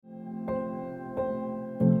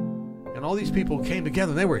And all these people came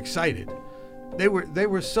together and they were excited. They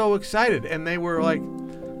were so excited, and they were like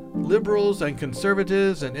liberals and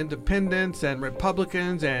conservatives and independents and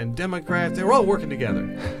Republicans and Democrats. They were all working together.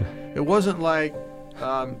 It wasn't like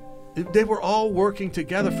they were all working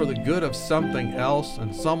together for the good of something else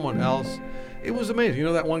and someone else. It was amazing. You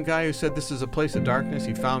know that one guy who said this is a place of darkness?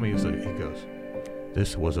 He found me. He goes,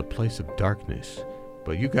 "This was a place of darkness,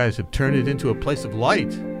 but you guys have turned it into a place of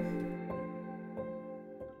light."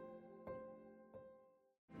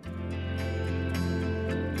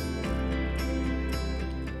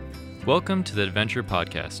 Welcome to the Adventure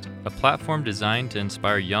Podcast, a platform designed to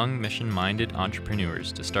inspire young, mission-minded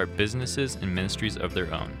entrepreneurs to start businesses and ministries of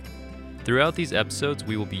their own. Throughout these episodes,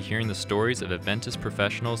 we will be hearing the stories of Adventist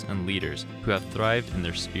professionals and leaders who have thrived in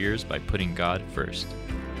their spheres by putting God first.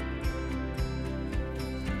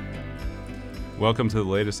 Welcome to the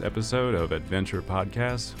latest episode of Adventure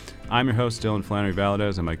Podcast. I'm your host, Dylan Flannery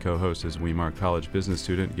Valadez, and my co-host is Weimar College business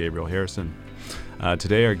student Gabriel Harrison.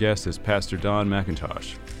 Today our guest is Pastor Don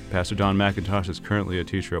McIntosh. Pastor Don McIntosh is currently a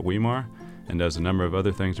teacher at Weimar and does a number of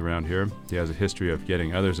other things around here. He has a history of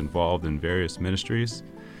getting others involved in various ministries.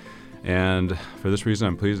 And for this reason,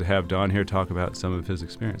 I'm pleased to have Don here talk about some of his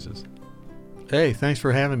experiences. Hey, thanks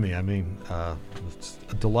for having me. I mean, it's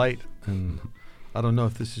a delight. And I don't know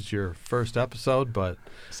if this is your first episode, but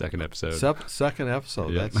Second episode. Second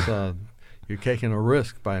episode. Yeah. That's you're taking a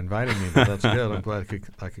risk by inviting me, but that's good. I'm glad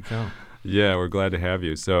I could come. Yeah, we're glad to have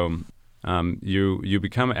you. So you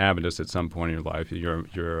become an Adventist at some point in your life.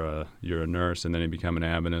 You're a nurse, and then you become an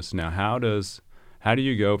Adventist. Now, how do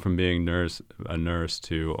you go from being a nurse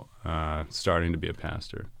to starting to be a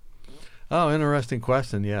pastor? Oh, interesting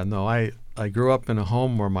question. Yeah, no, I grew up in a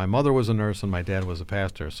home where my mother was a nurse and my dad was a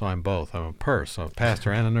pastor, so I'm both. I'm a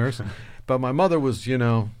pastor and a nurse. But my mother was,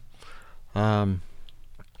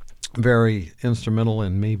 very instrumental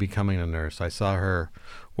in me becoming a nurse. I saw her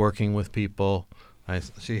working with people.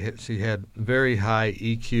 She had very high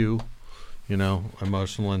EQ,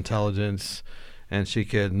 emotional intelligence, and she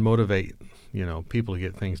could motivate, people to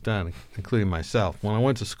get things done, including myself. When I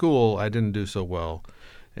went to school, I didn't do so well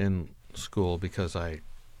in school because I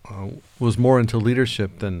was more into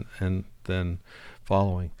leadership than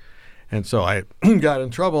following. And so I got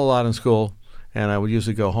in trouble a lot in school, and I would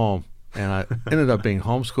usually go home. And I ended up being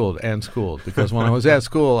homeschooled and schooled because when I was at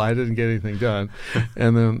school, I didn't get anything done.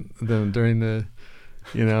 And then during the,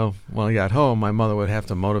 when I got home, my mother would have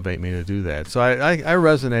to motivate me to do that. So I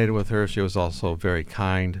resonated with her. She was also very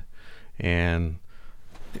kind, and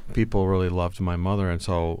people really loved my mother. And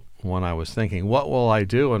so when I was thinking, what will I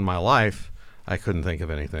do in my life? I couldn't think of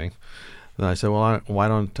anything. Then I said, well, why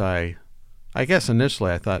don't I guess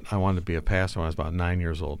initially I thought I wanted to be a pastor when I was about 9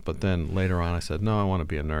 years old. But then later on I said, no, I want to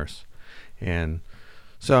be a nurse. And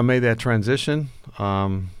so I made that transition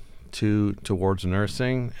towards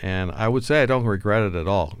nursing, and I would say I don't regret it at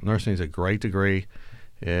all. Nursing is a great degree.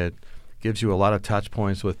 It gives you a lot of touch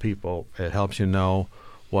points with people. It helps you know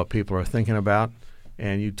what people are thinking about,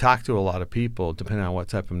 and you talk to a lot of people depending on what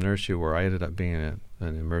type of nurse you were. I ended up being an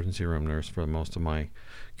emergency room nurse for most of my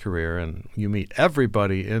career, and you meet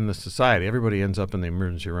everybody in the society. Everybody ends up in the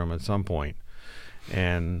emergency room at some point.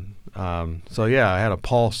 And so I had a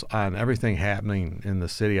pulse on everything happening in the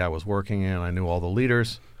city I was working in. I knew all the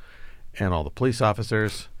leaders and all the police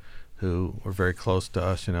officers who were very close to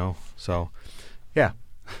us, So, I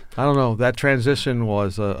don't know. That transition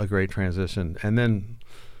was a great transition. And then,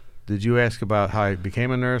 did you ask about how I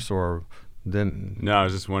became a nurse, or then? No, I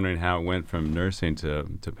was just wondering how it went from nursing to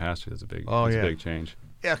pastor. That's a big change.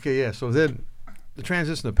 Yeah. Okay. Yeah. So then, the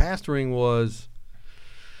transition to pastoring was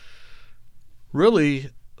really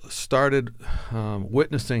started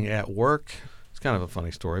witnessing at work. It's kind of a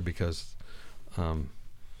funny story because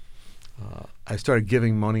I started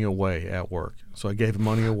giving money away at work. So I gave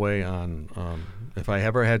money away on if I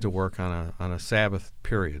ever had to work on a Sabbath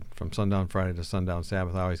period from sundown Friday to sundown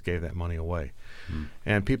Sabbath, I always gave that money away.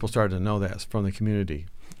 And people started to know that from the community.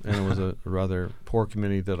 And it was a rather poor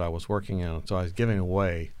community that I was working in. So I was giving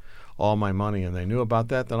away all my money, and they knew about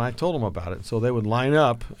that. Then I told them about it. So they would line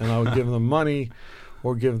up, and I would give them money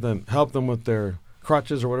or help them with their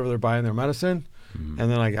crutches or whatever they're buying their medicine. And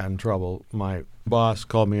then I got in trouble. My boss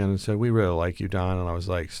called me in and said, "We really like you, Don." And I was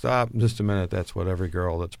like, "Stop just a minute. That's what every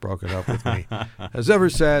girl that's broken up with me has ever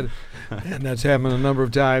said." And that's happened a number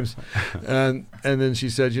of times. And then she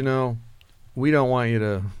said, "We don't want you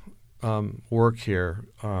to work here.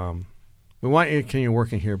 We want you to continue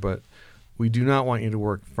working here, but we do not want you to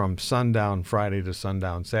work from sundown Friday to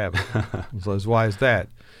sundown Sabbath." So I was, "Why is that?"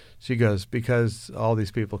 She goes, "Because all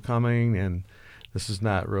these people coming, and this is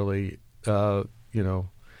not really,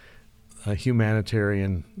 a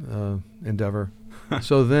humanitarian endeavor.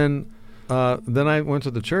 So then I went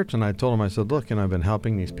to the church and I told them, I said, look, I've been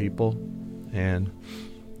helping these people, and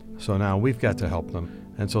so now we've got to help them.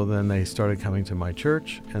 And so then they started coming to my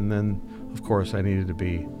church, and then, of course, I needed to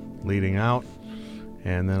be leading out,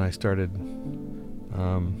 and then I started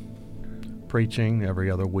preaching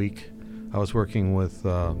every other week. I was working with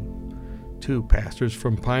 2 pastors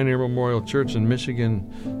from Pioneer Memorial Church in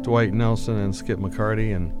Michigan, Dwight Nelson and Skip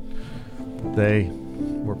McCarty, and they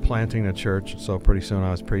were planting a church, so pretty soon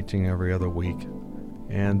I was preaching every other week.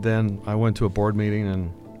 And then I went to a board meeting,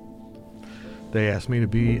 and they asked me to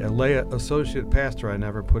be a lay associate pastor. I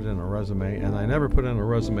never put in a resume, and I never put in a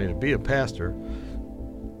resume to be a pastor.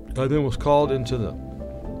 I then was called into the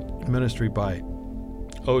ministry by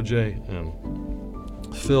O.J.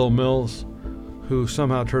 and Phil Mills, who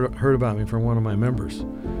somehow heard about me from one of my members.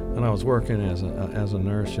 And I was working as a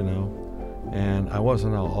nurse, and I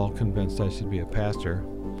wasn't all convinced I should be a pastor,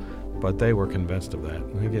 but they were convinced of that.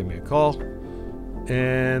 And they gave me a call,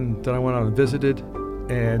 and then I went out and visited,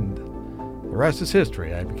 and the rest is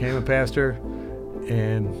history. I became a pastor,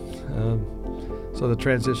 and so the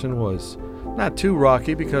transition was not too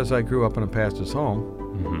rocky because I grew up in a pastor's home.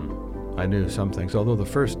 Mm-hmm. I knew some things, although the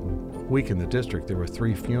first week in the district there were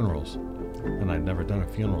 3 funerals, and I'd never done a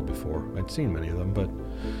funeral before. I'd seen many of them, but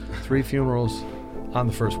 3 funerals on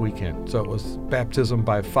the first weekend. So it was baptism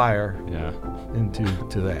by fire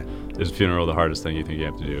into that. Is a funeral the hardest thing you think you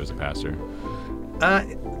have to do as a pastor?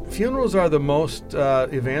 Funerals are the most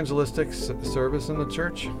evangelistic service in the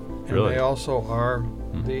church. And really? They also are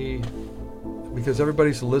because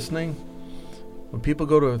everybody's listening. When people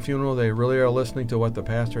go to a funeral, they really are listening to what the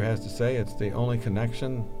pastor has to say. It's the only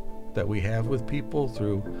connection that we have with people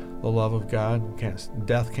through the love of God.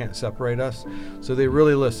 Death can't separate us. So they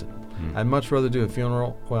really listen. I'd much rather do a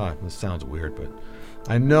funeral. Well, this sounds weird, but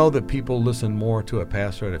I know that people listen more to a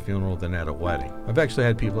pastor at a funeral than at a wedding. I've actually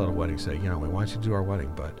had people at a wedding say, we want you to do our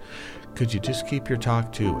wedding, but could you just keep your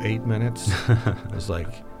talk to 8 minutes? I was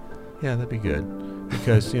like, yeah, that'd be good.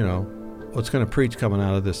 Because, what's going to preach coming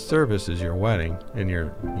out of this service is your wedding, and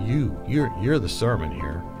you're the sermon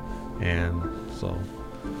here. And so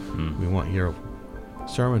we want your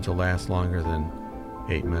sermon to last longer than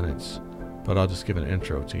 8 minutes. But I'll just give an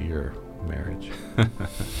intro to your marriage.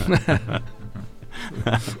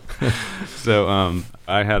 So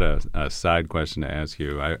I had a side question to ask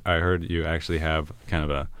you. I heard you actually have kind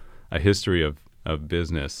of a history of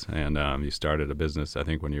business, and you started a business, I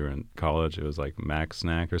think, when you were in college. It was like Mac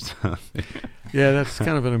Snack or something. Yeah, that's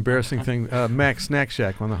kind of an embarrassing thing. Mac Snack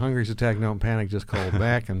Shack. When the Hungries attack, don't panic, just call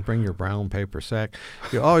back and bring your brown paper sack.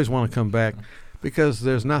 You always want to come back because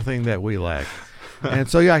there's nothing that we lack. And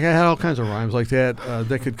so, I had all kinds of rhymes like that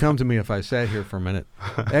that could come to me if I sat here for a minute.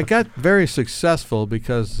 It got very successful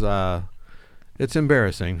because it's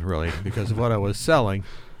embarrassing, really, because of what I was selling,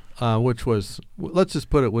 which was, let's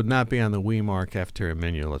just put it, would not be on the Weimar cafeteria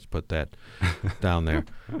menu. Let's put that down there.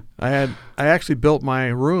 I actually built my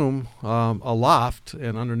room, a loft,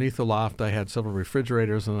 and underneath the loft I had several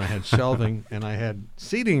refrigerators, and I had shelving, and I had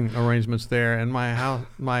seating arrangements there, and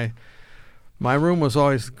my room was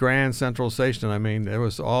always Grand Central Station. I mean, there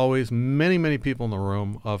was always many, many people in the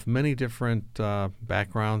room of many different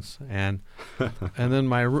backgrounds, and then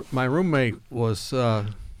my roommate was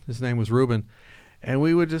his name was Reuben, and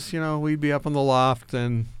we would just we'd be up on the loft,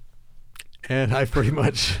 and I pretty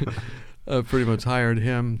much hired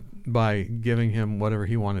him by giving him whatever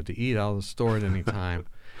he wanted to eat out of the store at any time.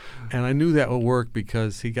 And I knew that would work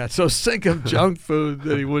because he got so sick of junk food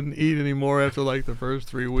that he wouldn't eat anymore after like the first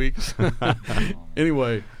 3 weeks.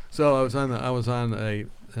 Anyway, so I was on a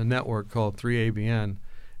network called 3ABN,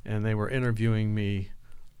 and they were interviewing me,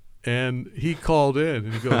 and he called in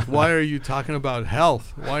and he goes, "Why are you talking about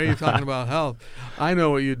health? Why are you talking about health? I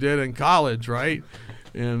know what you did in college, right?"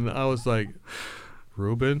 And I was like,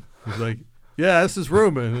 "Reuben?" He's like, "Yeah, this is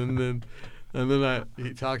Reuben." And then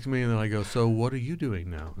he talked to me, and then I go, "So what are you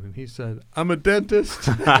doing now?" And he said, "I'm a dentist."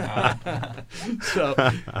 So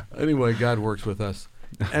anyway, God works with us.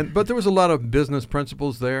 But there was a lot of business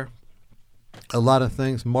principles there, a lot of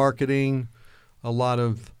things, marketing, a lot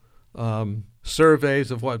of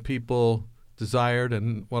surveys of what people desired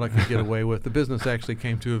and what I could get away with. The business actually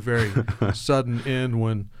came to a very sudden end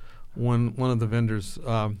when one of the vendors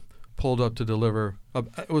pulled up to deliver.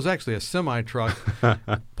 It was actually a semi-truck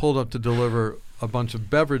pulled up to deliver a bunch of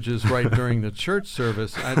beverages right during the church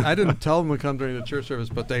service. I didn't tell them to come during the church service,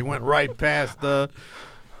 but they went right past the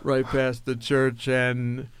church,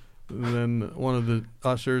 and then one of the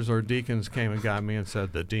ushers or deacons came and got me and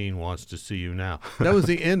said, "The dean wants to see you now." That was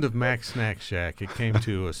the end of Mac Snack Shack. It came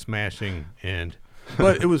to a smashing end.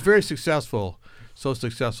 But it was very successful, so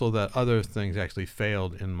successful that other things actually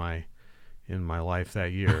failed in my life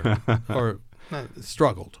that year, or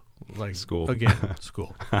struggled. Like School.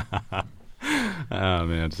 School. Oh,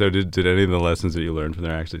 man. So did any of the lessons that you learned from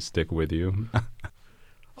there actually stick with you?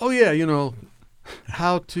 Oh, yeah,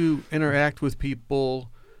 how to interact with people.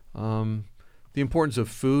 The importance of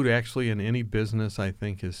food actually in any business, I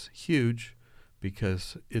think, is huge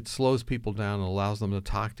because it slows people down and allows them to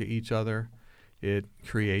talk to each other. It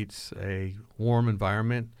creates a warm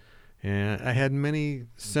environment. And I had many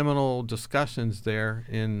seminal discussions there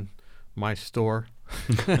in my store.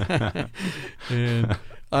 And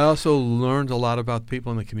I also learned a lot about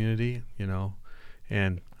people in the community,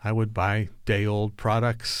 and I would buy day-old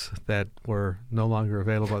products that were no longer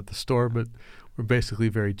available at the store, but were basically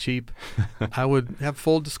very cheap. I would have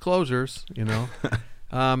full disclosures,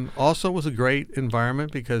 Also, it was a great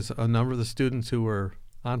environment because a number of the students who were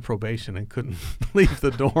on probation and couldn't leave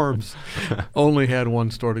the dorms only had one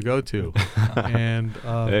store to go to. And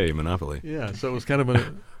hey, monopoly. Yeah, so it was kind of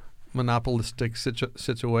a monopolistic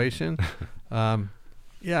situation.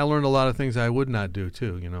 I learned a lot of things I would not do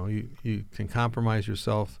too. You can compromise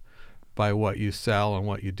yourself by what you sell and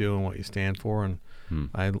what you do and what you stand for, and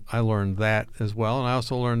I learned that as well. And I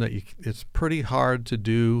also learned that it's pretty hard to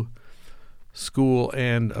do school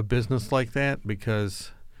and a business like that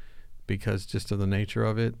because just of the nature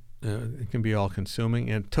of it, it can be all consuming.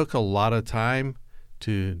 And it took a lot of time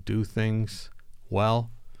to do things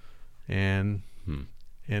well, and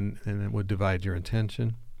it would divide your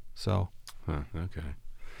attention. So. Okay.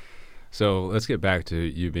 So let's get back to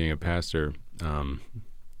you being a pastor.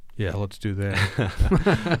 Yeah, let's do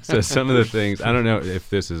that. So some of the things, I don't know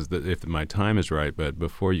if my time is right, but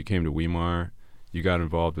before you came to Weimar, you got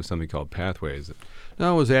involved with something called Pathways.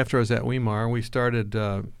 No, it was after I was at Weimar. We started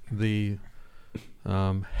the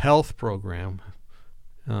health program.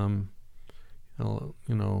 So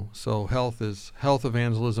health is Health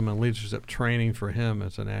Evangelism and Leadership Training for him.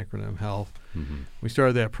 It's an acronym, HEALTH. Mm-hmm. We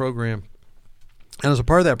started that program. And as a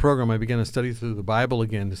part of that program, I began to study through the Bible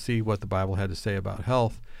again to see what the Bible had to say about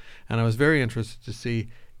health. And I was very interested to see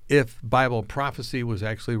if Bible prophecy was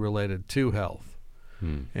actually related to health.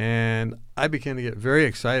 And I began to get very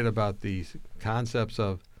excited about these concepts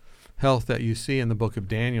of health that you see in the book of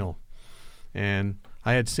Daniel. And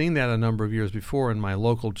I had seen that a number of years before in my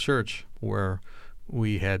local church where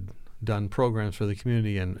we had done programs for the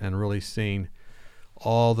community and really seen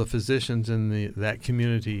all the physicians in that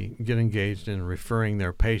community get engaged in referring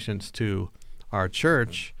their patients to our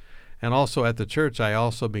church. And also at the church, I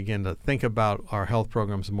also began to think about our health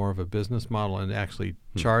programs more of a business model and actually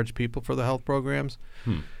charge people for the health programs.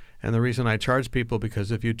 And the reason I charge people, because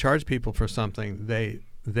if you charge people for something, they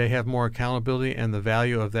have more accountability and the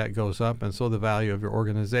value of that goes up, and so the value of your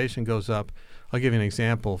organization goes up. I'll give you an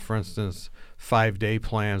example. For instance, 5-day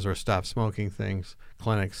plans or stop smoking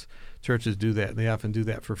clinics. Churches do that. They often do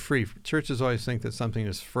that for free. Churches always think that something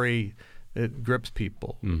is free, it grips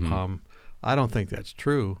people. Mm-hmm. I don't think that's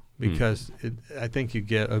true because I think you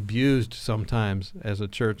get abused sometimes as a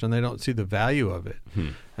church and they don't see the value of it.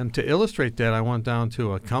 And to illustrate that, I went down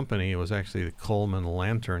to a company. It was actually the Coleman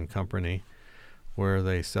Lantern Company where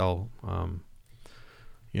they sell,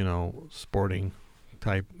 sporting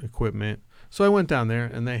type equipment. So I went down there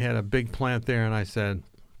and they had a big plant there and I said,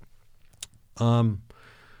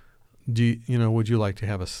 would you like to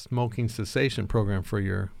have a smoking cessation program for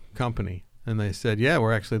your company? And they said, yeah,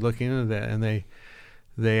 we're actually looking into that. And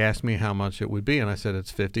they asked me how much it would be. And I said,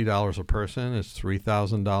 it's $50 a person. It's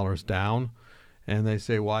 $3,000 down. And they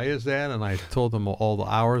say, why is that? And I told them all the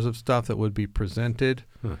hours of stuff that would be presented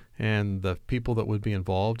and the people that would be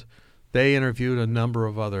involved. They interviewed a number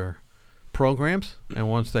of other programs. And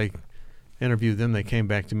once they interviewed them, they came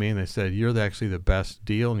back to me and they said, you're actually the best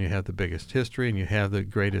deal and you have the biggest history and you have the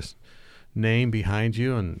greatest name behind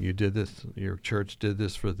you. And you did this, your church did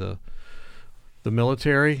this for the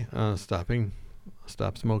military,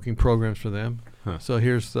 stop smoking programs for them. So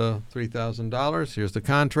here's the $3,000. Here's the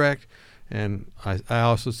contract. And I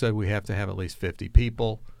also said we have to have at least 50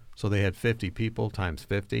 people. So they had 50 people times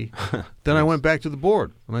 50. Then I went back to the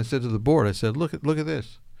board. And I said to the board, I said, look at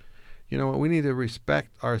this. You know what? We need to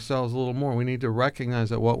respect ourselves a little more. We need to recognize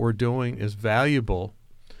that what we're doing is valuable.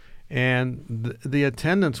 And the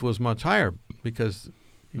attendance was much higher because,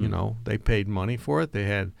 they paid money for it. They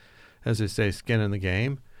had, as they say, skin in the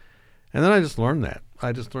game. And then I just learned that.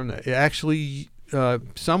 Actually,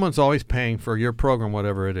 someone's always paying for your program,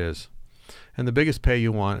 whatever it is. And the biggest pay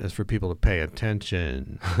you want is for people to pay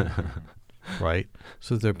attention, right?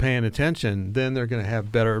 So if they're paying attention, then they're going to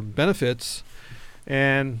have better benefits.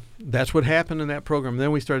 And that's what happened in that program.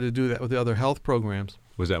 Then we started to do that with the other health programs.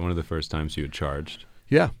 Was that one of the first times you had charged?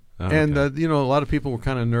 Yeah. Oh, and, okay. a lot of people were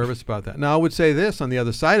kind of nervous about that. Now, I would say this on the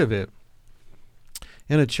other side of it.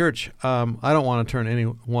 In a church, I don't want to turn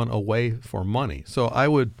anyone away for money. So I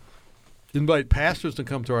would invite pastors to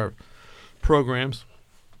come to our programs,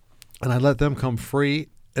 and I'd let them come free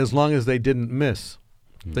as long as they didn't miss.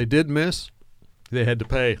 If they did miss, they had to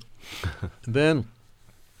pay. Then,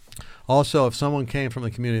 also, if someone came from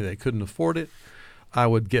the community that couldn't afford it, I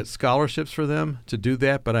would get scholarships for them to do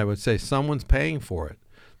that, but I would say someone's paying for it.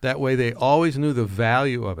 That way they always knew the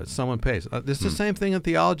value of it. Someone pays. This is the same thing in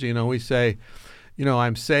theology. We say,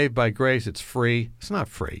 I'm saved by grace. It's free. It's not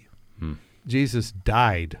free. Jesus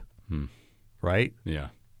died, right? Yeah.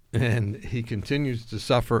 And he continues to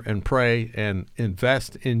suffer and pray and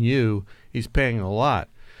invest in you. He's paying a lot.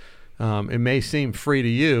 It may seem free to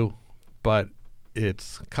you, but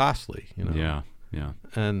it's costly, Yeah.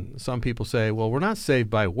 And some people say, well, we're not saved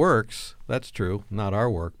by works. That's true. Not our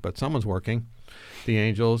work, but someone's working. The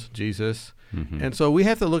angels, Jesus. And so we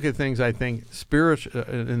have to look at things, I think,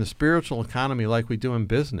 in the spiritual economy like we do in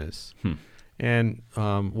business. And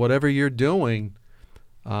whatever you're doing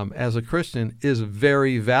as a Christian is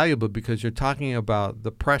very valuable because you're talking about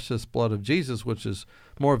the precious blood of Jesus, which is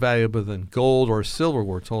more valuable than gold or silver,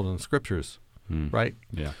 we're told in the Scriptures, right?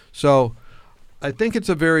 Yeah. So I think it's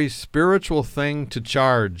a very spiritual thing to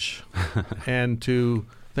charge and to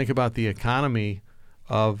think about the economy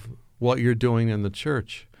of what you're doing in the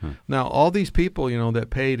church. Now, all these people, that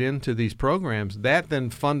paid into these programs, that then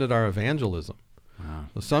funded our evangelism. Wow.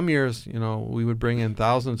 So some years, we would bring in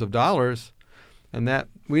thousands of dollars, and that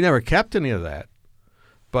we never kept any of that,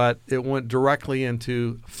 but it went directly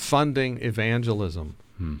into funding evangelism.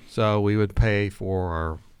 So we would pay for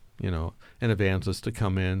our, an evangelist to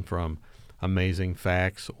come in from Amazing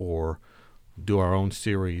Facts or do our own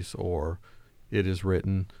series or It Is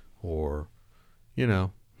Written or,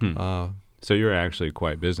 So you're actually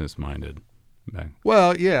quite business-minded.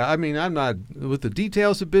 Well, yeah. I mean, I'm not, with the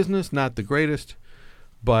details of business, not the greatest,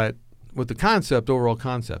 but with the overall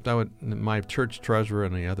concept, my church treasurer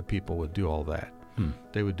and the other people would do all that.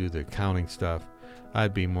 They would do the accounting stuff.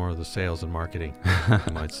 I'd be more of the sales and marketing,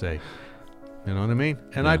 you might say. You know what I mean?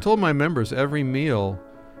 And I told my members every meal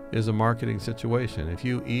is a marketing situation. If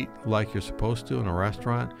you eat like you're supposed to in a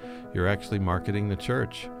restaurant, you're actually marketing the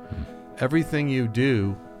church. Everything you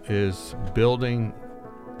do is building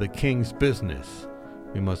the king's business.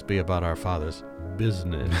 We must be about our Father's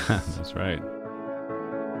business. That's right.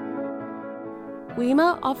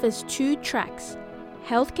 Weimar offers 2 tracks,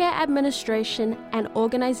 Healthcare Administration and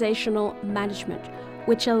Organizational Management,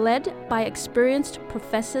 which are led by experienced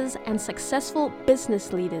professors and successful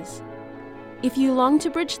business leaders. If you long to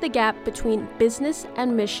bridge the gap between business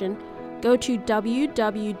and mission, go to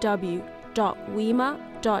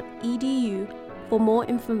www.weimar.edu for more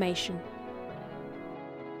information.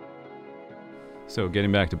 So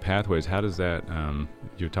getting back to Pathways, how does that,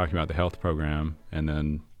 you're talking about the health program and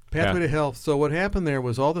then... Pathway to Health. So what happened there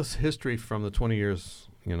was all this history from the 20 years,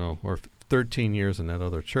 or 13 years in that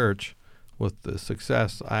other church with the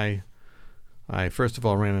success. I first of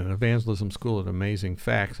all ran an evangelism school at Amazing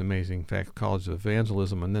Facts College of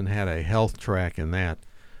Evangelism, and then had a health track in that.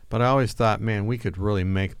 But I always thought, man, we could really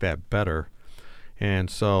make that better. And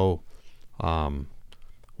so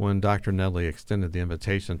when Dr. Nedley extended the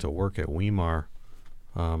invitation to work at Weimar,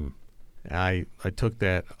 I took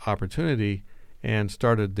that opportunity and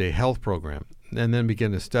started the health program, and then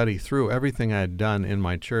began to study through everything I had done in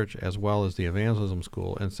my church as well as the evangelism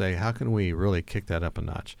school and say, how can we really kick that up a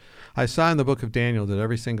notch? I saw in the book of Daniel that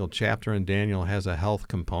every single chapter in Daniel has a health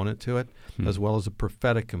component to it as well as a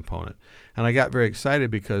prophetic component. And I got very excited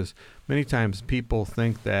because many times people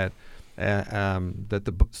think that that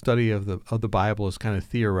the study of the Bible is kind of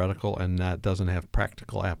theoretical and doesn't have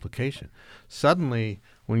practical application. Suddenly,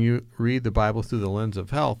 when you read the Bible through the lens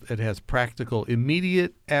of health, it has practical,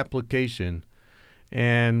 immediate application,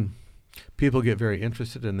 and people get very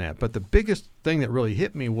interested in that. But the biggest thing that really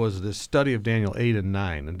hit me was this study of Daniel 8 and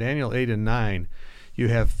 9. In Daniel 8 and 9, you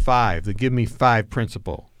have 5. They give me 5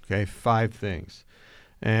 principles, 5 things.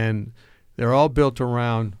 And they're all built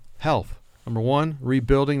around health. Number 1,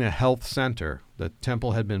 rebuilding a health center. The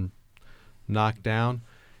temple had been knocked down,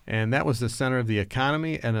 and that was the center of the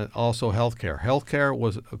economy and also healthcare. Healthcare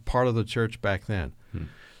was a part of the church back then.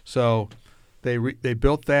 So they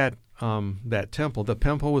built that temple. The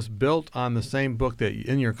temple was built on the same book that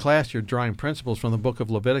in your class you're drawing principles from the book of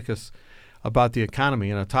Leviticus about the economy,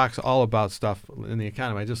 and it talks all about stuff in the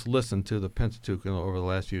economy. I just listened to the Pentateuch over the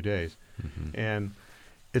last few days, and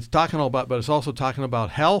it's talking all about, but it's also talking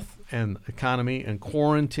about health and economy and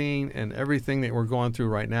quarantine and everything that we're going through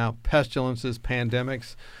right now, pestilences,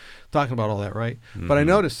 pandemics, talking about all that, right? Mm-hmm. But I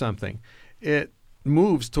noticed something. It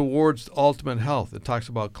moves towards ultimate health. It talks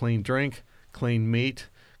about clean drink, clean meat,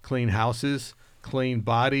 clean houses, clean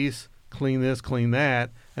bodies, clean this, clean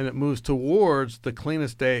that, and it moves towards the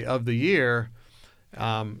cleanest day of the year,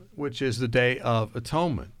 which is the Day of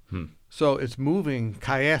Atonement. So it's moving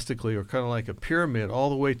chiastically, or kind of like a pyramid, all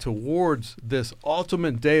the way towards this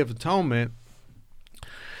ultimate Day of Atonement.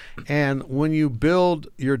 And when you build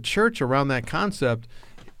your church around that concept,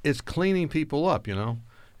 it's cleaning people up, you know.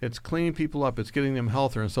 It's cleaning people up. It's getting them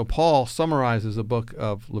healthier. And so Paul summarizes the book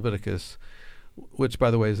of Leviticus, which,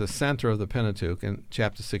 by the way, is the center of the Pentateuch, and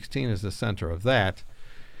chapter 16 is the center of that,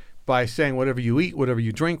 by saying whatever you eat, whatever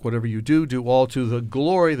you drink, whatever you do all to the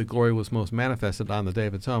glory was most manifested on the Day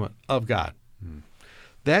of Atonement of God.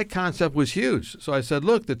 That concept was huge. So I said,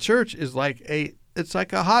 look, the church is it's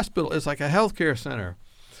like a hospital. It's like a healthcare center.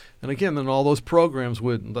 And again, then all those programs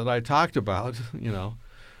that I talked about, you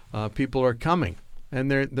know, people are coming. And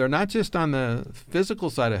they're not just on the physical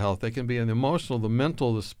side of health. They can be in the emotional, the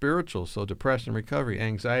mental, the spiritual. So depression recovery,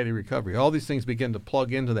 anxiety recovery. All these things begin to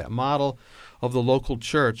plug into that model of the local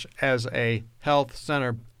church as a health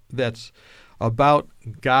center that's about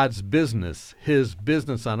God's business, his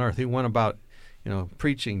business on earth. He went about, you know,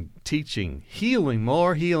 preaching, teaching, healing,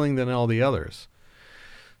 more healing than all the others.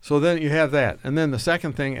 So then you have that. And then the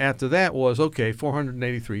second thing after that was,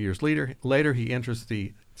 483 years later, he enters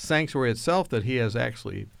the sanctuary itself that he has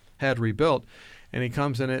actually had rebuilt, and he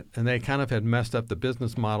comes in it, and they kind of had messed up the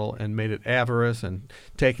business model and made it avarice and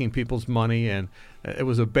taking people's money, and it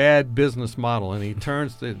was a bad business model. And he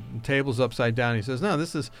turns the tables upside down. He says, no,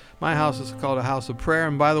 my house is called a house of prayer,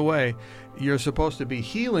 and by the way, you're supposed to be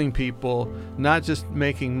healing people, not just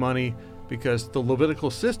making money, because the Levitical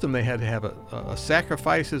system, they had to have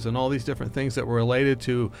sacrifices and all these different things that were related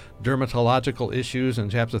to dermatological issues in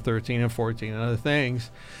chapter 13 and 14 and other things.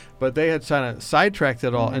 But they had kind of sidetracked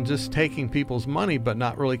it all and just taking people's money, but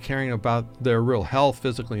not really caring about their real health,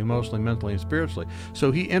 physically, emotionally, mentally, and spiritually.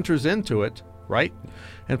 So he enters into it, right?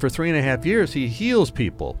 And for 3.5 years, he heals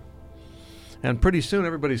people. And pretty soon,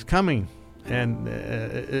 everybody's coming, and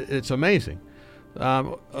it's amazing.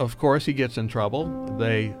 Of course, he gets in trouble.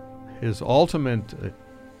 His ultimate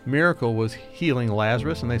miracle was healing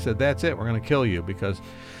Lazarus, and they said, that's it, we're going to kill you, because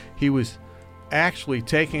he was actually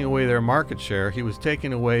taking away their market share. He was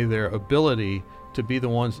taking away their ability to be the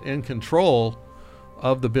ones in control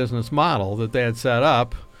of the business model that they had set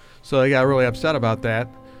up. So they got really upset about that,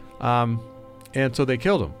 and so they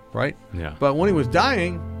killed him, right? Yeah. But when he was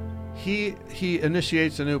dying, he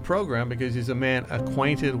initiates a new program, because he's a man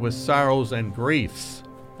acquainted with sorrows and griefs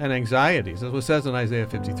and anxieties. That's what it says in Isaiah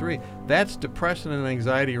 53. That's depression and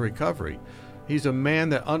anxiety recovery. He's a man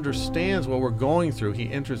that understands what we're going through. He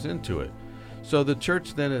enters into it. So the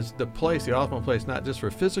church then is the place, the ultimate place, not just for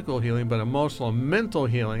physical healing, but emotional and mental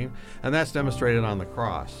healing, and that's demonstrated on the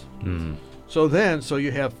cross. Mm-hmm. So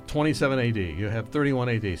you have 27 AD, you have 31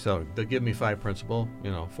 AD. So the Give Me Five principle,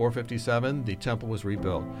 457, the temple was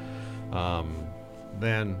rebuilt.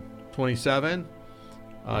 Then 27,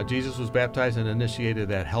 Jesus was baptized and initiated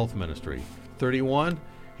that health ministry. 31,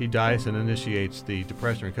 he dies and initiates the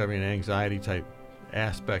depression, recovery, and anxiety type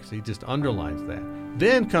aspects. He just underlines that.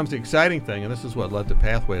 Then comes the exciting thing, and this is what led to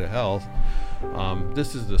Pathway to Health.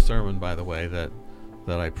 This is the sermon, by the way, that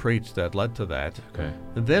I preached that led to that. Okay.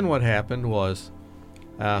 And then what happened was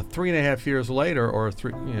 3.5 years later, or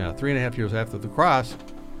 3.5 years after the cross,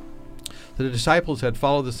 the disciples had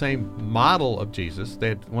followed the same model of Jesus. They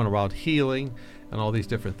had went about healing and all these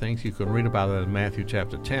different things. You can read about it in Matthew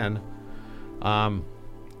chapter 10.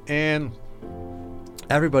 And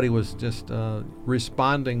everybody was just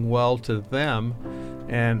responding well to them,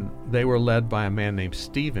 and they were led by a man named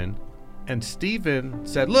Stephen. And Stephen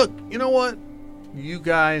said, look, you know what? You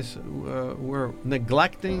guys were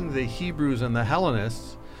neglecting the Hebrews and the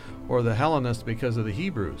Hellenists, or the Hellenists because of the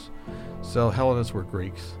Hebrews. So Hellenists were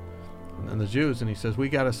Greeks and the Jews, and he says, we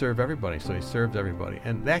got to serve everybody. So he served everybody,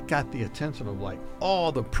 and that got the attention of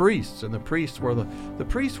all the priests. And the priests were the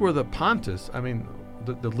Pontiffs. I mean,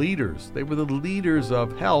 the leaders. They were the leaders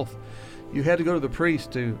of health. You had to go to the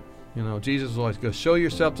priest to, Jesus was always go, show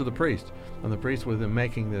yourself to the priest, and the priest was then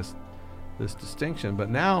making this distinction.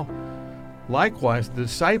 But now, likewise, the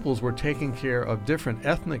disciples were taking care of different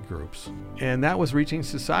ethnic groups, and that was reaching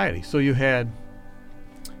society. So you had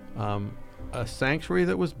a sanctuary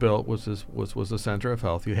that was built, was the center of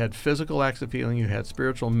health. You had physical acts of healing. You had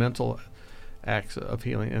spiritual, mental acts of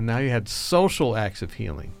healing, and now you had social acts of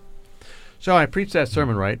healing. So I preached that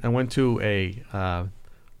sermon, right? I went to a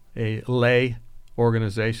a lay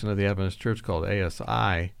organization of the Adventist Church called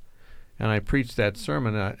ASI, and I preached that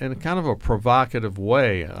sermon in kind of a provocative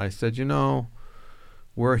way. I said,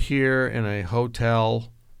 we're here in a hotel,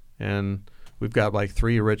 and we've got like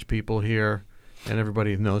 3 rich people here, and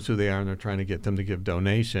everybody knows who they are, and they're trying to get them to give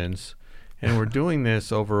donations. And we're doing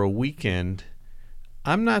this over a weekend.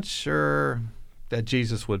 I'm not sure that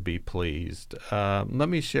Jesus would be pleased. Let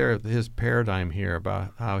me share his paradigm here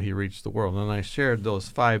about how he reached the world. And I shared those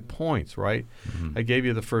 5 points, right? Mm-hmm. I gave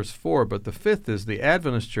you the first 4, but the 5th is the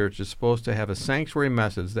Adventist Church is supposed to have a sanctuary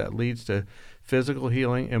message that leads to physical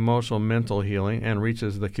healing, emotional, mental healing, and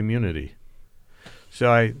reaches the community.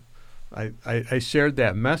 So I shared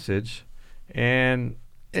that message, and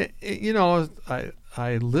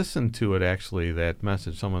I listened to it, actually, that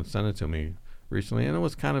message. Someone sent it to me recently, and it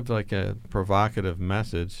was kind of like a provocative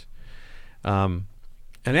message. And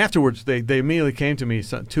afterwards, they immediately came to me,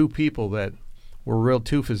 2 people that were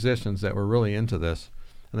 2 physicians that were really into this,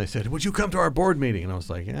 and they said, would you come to our board meeting? And I was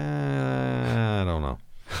like, I don't know.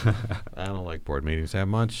 I don't like board meetings that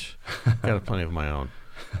much. Got plenty of my own.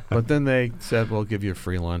 But then they said, we'll give you a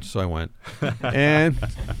free lunch, so I went. And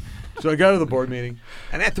so I got to the board meeting,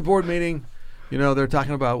 and at the board meeting, they're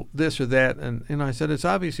talking about this or that, and I said, it's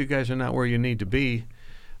obvious you guys are not where you need to be.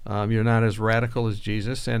 You're not as radical as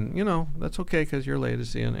Jesus, and, that's okay because you're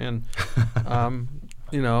Laodicean, and,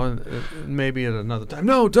 maybe at another time,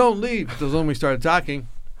 no, don't leave. So then we started talking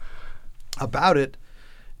about it,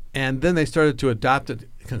 and then they started to adopt it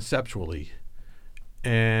conceptually.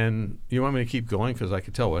 And you want me to keep going because I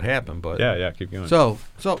could tell what happened, but yeah, keep going. So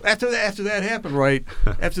after that happened, right?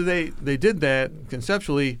 After they did that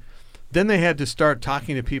conceptually, then they had to start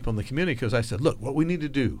talking to people in the community because I said, look, what we need to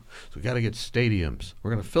do is we got to get stadiums.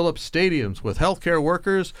 We're going to fill up stadiums with healthcare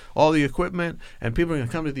workers, all the equipment, and people are going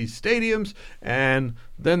to come to these stadiums, and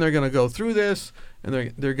then they're going to go through this, and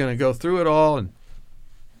they're going to go through it all, and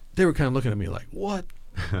they were kind of looking at me like, what?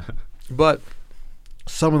 But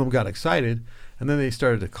some of them got excited. And then they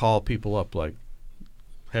started to call people up, like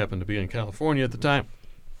happened to be in California at the time.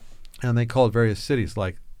 And they called various cities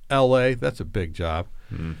like L.A., that's a big job.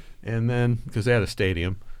 Mm. And then, because they had a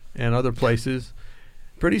stadium, and other places.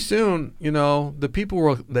 Pretty soon, the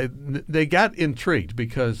people they got intrigued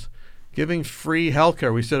because giving free health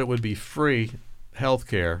care, we said it would be free health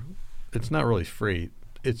care. It's not really free.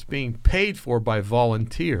 It's being paid for by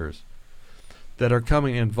volunteers that are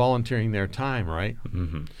coming and volunteering their time, right?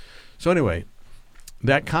 Mm-hmm. So anyway,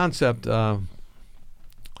 that concept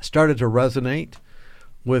started to resonate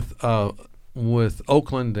with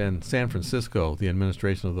Oakland and San Francisco, the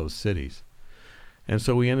administration of those cities, and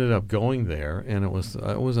so we ended up going there, and it was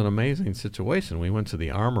an amazing situation. We went to the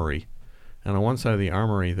Armory, and on one side of the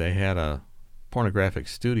Armory they had a pornographic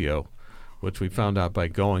studio, which we found out by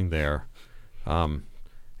going there,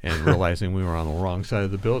 and realizing we were on the wrong side of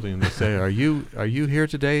the building. And they say, "Are you here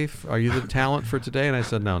today? Are you the talent for today?" And I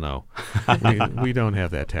said, "No, we don't have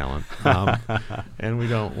that talent, and we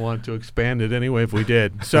don't want to expand it anyway if we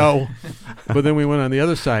did." So, but then we went on the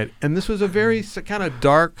other side, and this was a very kind of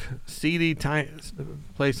dark, seedy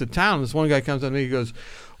place of town. This one guy comes up to me, he goes,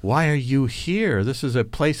 "Why are you here? This is a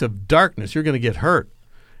place of darkness. You're going to get hurt."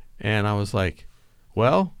 And I was like,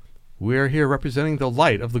 "Well, we're here representing the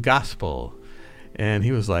light of the gospel." And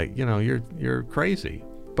he was like, you're crazy.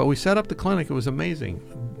 But we set up the clinic. It was amazing.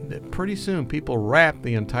 Pretty soon, people wrapped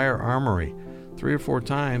the entire Armory 3 or 4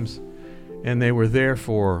 times, and they were there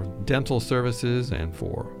for dental services and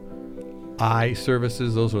for eye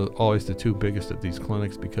services. Those are always the 2 biggest at these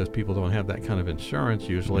clinics because people don't have that kind of insurance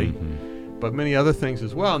usually. Mm-hmm. But many other things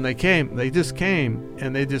as well. And they just came,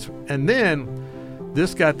 and then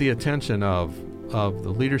this got the attention of the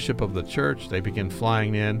leadership of the church. They began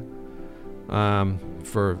flying in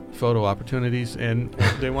for photo opportunities, and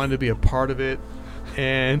they wanted to be a part of it,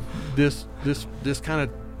 and this kind of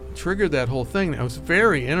triggered that whole thing. It was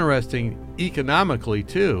very interesting economically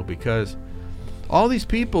too, because all these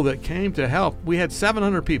people that came to help, we had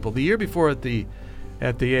 700 people. The year before at the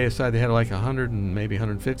ASI they had like 100 and maybe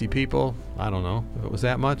 150 people. I don't know if it was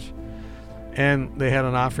that much, and they had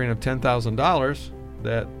an offering of $10,000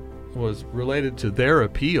 that was related to their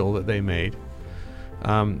appeal that they made.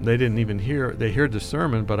 They didn't even they heard the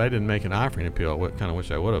sermon, but I didn't make an offering appeal. I kind of wish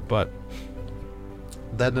I would have. But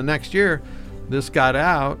then the next year, this got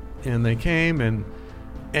out, and they came, and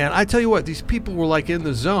I tell you what, these people were like in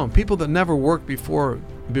the zone. People that never worked before,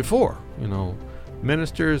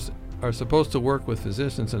 ministers are supposed to work with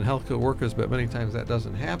physicians and healthcare workers, but many times that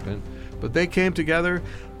doesn't happen. But they came together.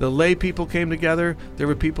 The lay people came together. There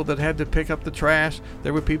were people that had to pick up the trash.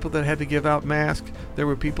 There were people that had to give out masks. There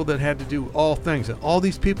were people that had to do all things. And all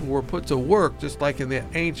these people were put to work, just like in the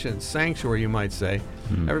ancient sanctuary, you might say.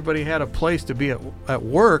 Everybody had a place to be at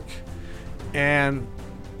work. And,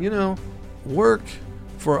 work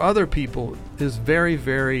for other people is very,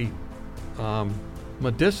 very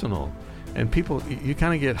medicinal. And people, you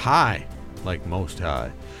kind of get high, like Most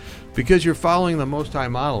High, because you're following the Most High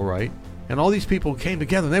model, right? And all these people came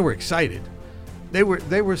together and they were excited. They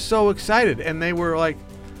were so excited, and they were like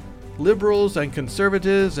liberals and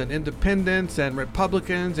conservatives and independents and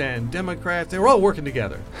Republicans and Democrats. They were all working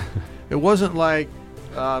together. It wasn't like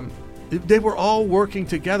they were all working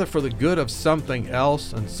together for the good of something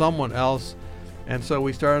else and someone else. And so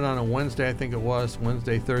we started on a Wednesday, I think it was,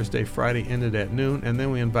 Wednesday, Thursday, Friday, ended at noon. And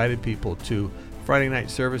then we invited people to Friday night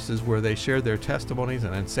services where they shared their testimonies,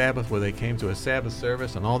 and on Sabbath where they came to a Sabbath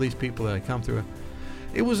service, and all these people that had come through it.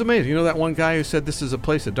 It was amazing. You know that one guy who said this is a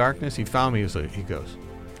place of darkness? He found me. He goes,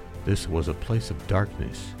 this was a place of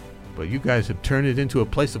darkness, but you guys have turned it into a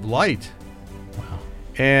place of light. Wow.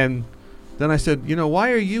 And then I said,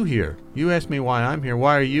 why are you here? You asked me why I'm here.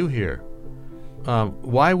 Why are you here?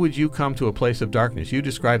 Why would you come to a place of darkness? You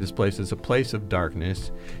described this place as a place of darkness.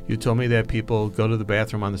 You told me that people go to the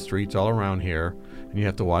bathroom on the streets all around here, and you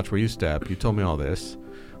have to watch where you step. You told me all this.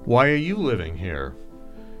 Why are you living here?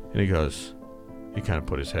 And he kind of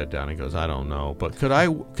put his head down. He goes, I don't know, but could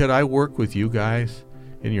I work with you guys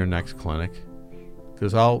in your next clinic?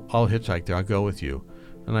 Because I'll hitchhike there. I'll go with you.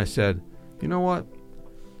 And I said, you know what?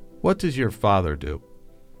 What does your father do?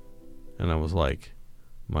 And I was like,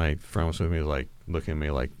 my friend was with me, like looking at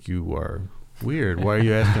me like, you are weird. Why are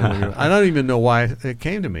you asking? I don't even know why it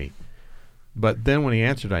came to me. But then when he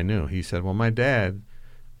answered, I knew. He said, well, my dad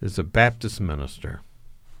is a Baptist minister.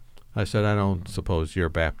 I said, I don't suppose you're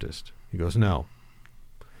Baptist. He goes, no.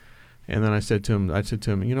 And then I said to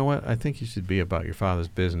him, you know what? I think you should be about your father's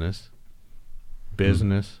business.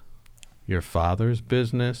 Your father's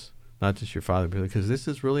business, not just your father's business, because this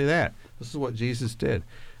is really that. This is what Jesus did.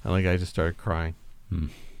 And the guy just started crying.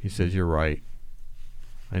 He says, you're right.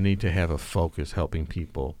 I need to have a focus helping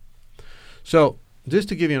people. So just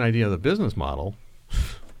to give you an idea of the business model,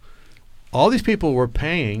 all these people were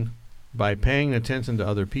paying by paying attention to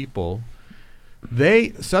other people.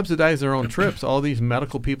 They subsidized their own trips. All these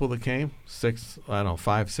medical people that came,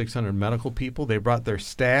 600 medical people, they brought their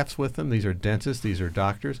staffs with them. These are dentists. These are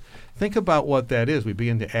doctors. Think about what that is. We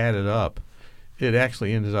begin to add it up. It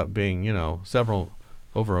actually ended up being,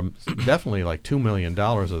 definitely like $2 million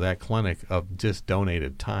of that clinic of just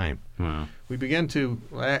donated time. Wow. We began to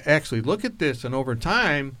actually look at this, and over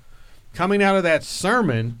time, coming out of that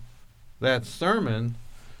sermon,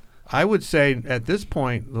 I would say at this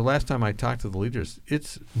point, the last time I talked to the leaders,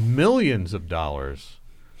 it's millions of dollars.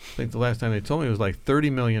 I think the last time they told me it was like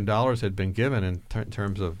 $30 million had been given in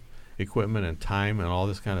terms of equipment and time and all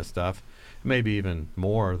this kind of stuff, maybe even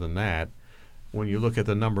more than that when you look at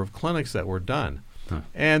the number of clinics that were done.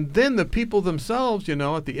 And then the people themselves,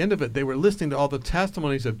 at the end of it, they were listening to all the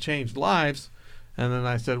testimonies of changed lives. And then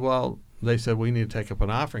I said, they said, we need to take up an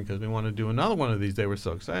offering because we want to do another one of these. They were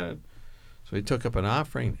so excited. So we took up an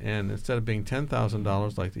offering, and instead of being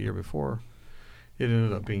 $10,000 like the year before, it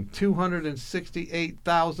ended up being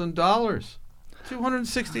 $268,000.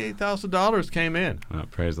 $268,000 came in. Oh,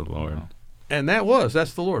 praise the Lord. Wow. And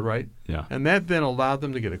that's the Lord, right? Yeah. And that then allowed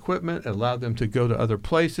them to get equipment, allowed them to go to other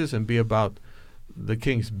places and be about the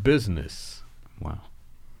King's business. Wow.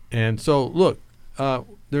 And so, look,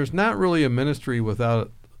 there's not really a ministry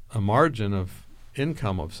without a margin of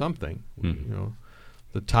income of something.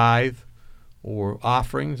 The tithe or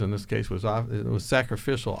offerings, in this case it was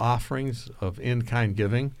sacrificial offerings of in-kind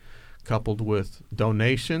giving, coupled with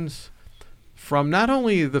donations from not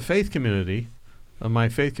only the faith community, my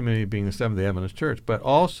faith community being the Seventh-day Adventist Church, but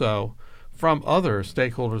also from other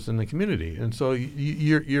stakeholders in the community. And so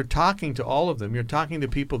you're talking to all of them. You're talking to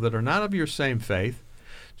people that are not of your same faith.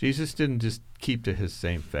 Jesus didn't just keep to his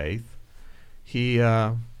same faith. He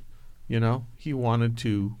wanted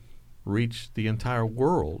to reach the entire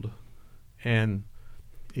world, and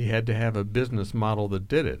he had to have a business model that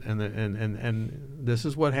did it. And this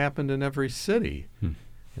is what happened in every city,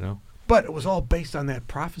 But it was all based on that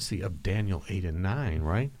prophecy of Daniel 8 and 9,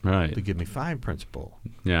 right? Right. The Give Me Five principle.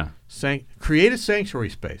 Yeah. Create a sanctuary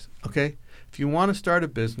space, okay? If you want to start a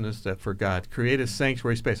business that for God, create a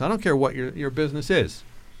sanctuary space. I don't care what your business is.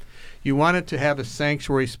 You want it to have a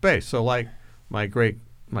sanctuary space. So like my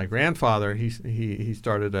grandfather, he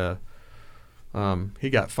started he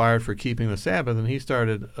got fired for keeping the Sabbath, and he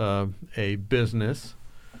started a business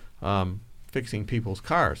fixing people's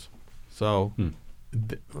cars. So,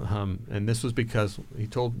 and this was because he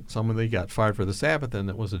told someone that he got fired for the Sabbath, and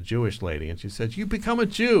it was a Jewish lady. And she said, "You become a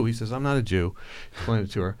Jew." He says, "I'm not a Jew." Explained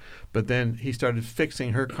it to her. But then he started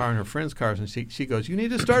fixing her car and her friend's cars, and she goes, "You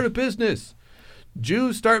need to start a business.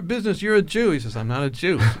 Jews start business. You're a Jew." He says, "I'm not a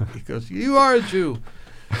Jew." He goes, "You are a Jew."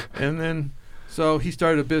 And then, so he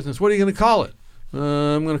started a business. "What are you going to call it?"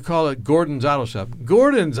 "I'm going to call it Gordon's Auto Shop."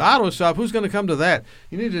 "Gordon's Auto Shop? Who's going to come to that?"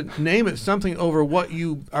 You need to name it something over what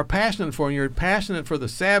you are passionate for. And you're passionate for the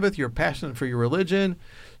Sabbath. You're passionate for your religion.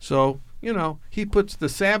 So, he puts the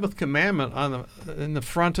Sabbath commandment in the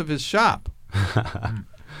front of his shop.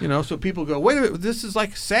 So people go, "Wait a minute, this is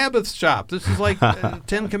like Sabbath shop. This is like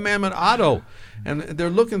Ten Commandment Auto." And they're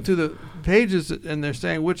looking through the pages and they're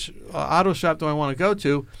saying, which auto shop do I want to go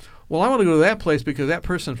to? Well, I want to go to that place because that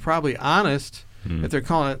person's probably honest if they're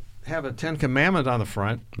calling it, have a Ten Commandment on the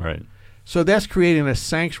front. Right. So that's creating a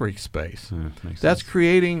sanctuary space. Makes That's sense.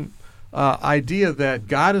 creating idea that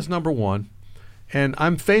God is number one and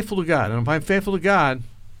I'm faithful to God. And if I'm faithful to God,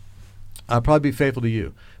 I'll probably be faithful to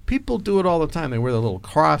you. People do it all the time. They wear their little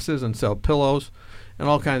crosses and sell pillows and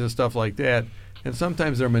all kinds of stuff like that. And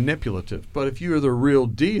sometimes they're manipulative. But if you're the real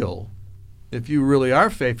deal, if you really are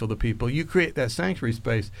faithful to people, you create that sanctuary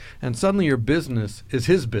space, and suddenly your business is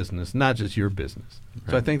his business, not just your business. Right.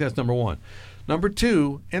 So I think that's number one. Number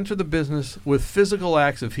two, enter the business with physical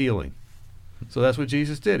acts of healing. So that's what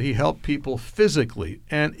Jesus did. He helped people physically.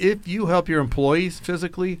 And if you help your employees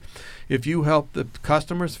physically, if you help the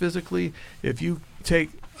customers physically, if you take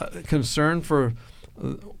concern for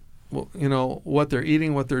what they're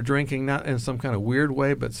eating, what they're drinking, not in some kind of weird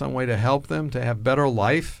way, but some way to help them to have better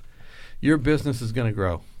life, your business is going to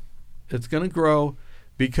grow. It's going to grow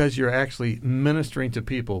because you're actually ministering to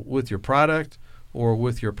people with your product or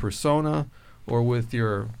with your persona or with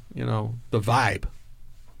your, the vibe.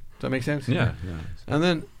 Does that make sense? Yeah.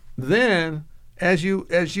 And then as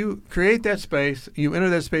you create that space, you enter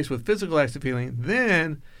that space with physical acts of healing,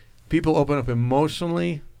 then people open up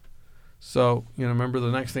emotionally. So, remember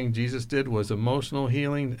the next thing Jesus did was emotional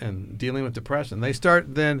healing and dealing with depression. They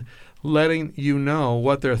start then letting you know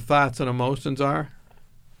what their thoughts and emotions are.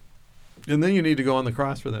 And then you need to go on the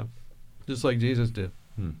cross for them, just like Jesus did.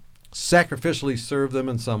 Sacrificially serve them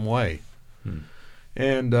in some way.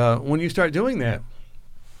 And when you start doing that,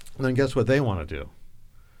 then guess what they want to do?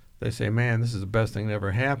 They say, "Man, this is the best thing that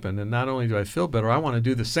ever happened. And not only do I feel better, I want to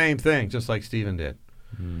do the same thing, just like Stephen did.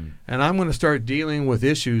 And I'm going to start dealing with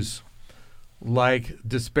issues like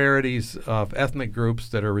disparities of ethnic groups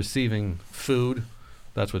that are receiving food."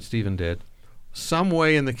 That's what Stephen did. Some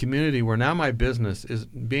way in the community where now my business is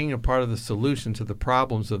being a part of the solution to the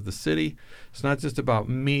problems of the city. It's not just about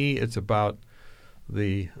me. It's about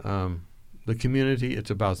the community.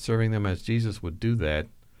 It's about serving them as Jesus would do that.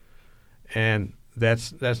 And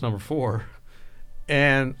that's number 4.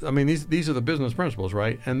 And, these are the business principles,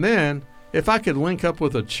 right? And then if I could link up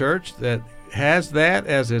with a church that has that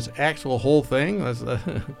as its actual whole thing, as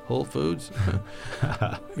Whole Foods,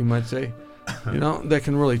 you might say, that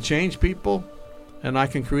can really change people, and I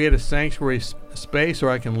can create a sanctuary space, or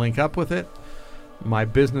I can link up with it. My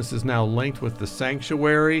business is now linked with the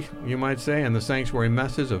sanctuary, you might say, and the sanctuary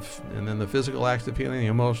message and then the physical acts of healing, the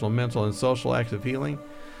emotional, mental, and social acts of healing.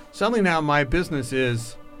 Suddenly now my business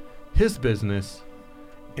is his business,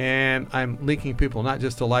 and I'm linking people not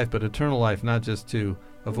just to life, but eternal life, not just to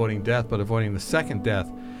avoiding death, but avoiding the second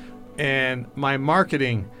death. And my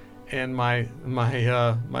marketing and my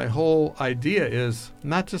whole idea is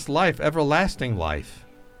not just life, everlasting life.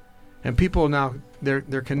 And people now, they're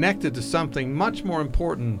connected to something much more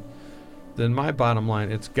important than my bottom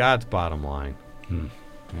line. It's God's bottom line.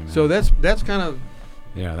 So that's kind of...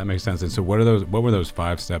 Yeah, that makes sense. And so what were those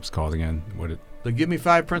 5 steps called again? The Give Me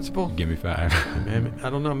 5 principle? Give me 5. I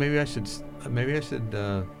don't know. Maybe I should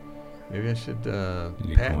patent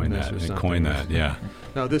this or something. Coin that, yeah.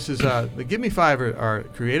 No, this is the Give Me 5 are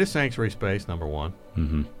create a sanctuary space, number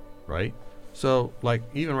 1, right? So, like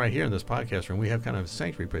even right here in this podcast room, we have kind of a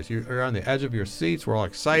sanctuary space. You're on the edge of your seats. We're all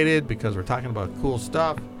excited because we're talking about cool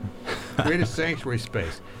stuff. Create a sanctuary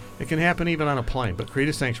space. It can happen even on a plane, but create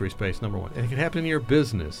a sanctuary space, number 1. And it can happen in your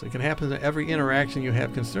business. It can happen in every interaction you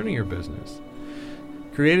have concerning your business.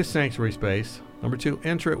 Create a sanctuary space. Number 2,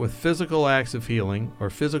 enter it with physical acts of healing or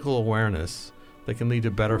physical awareness that can lead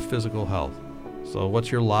to better physical health. So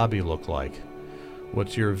what's your lobby look like?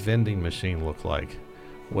 What's your vending machine look like?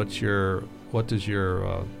 What does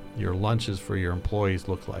your lunches for your employees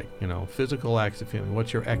look like? Physical acts of healing.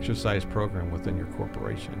 What's your exercise program within your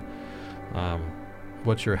corporation?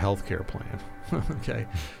 what's your health care plan? Okay,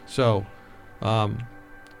 so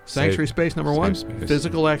sanctuary space, number one. Space.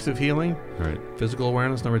 Physical acts of healing. Right. Physical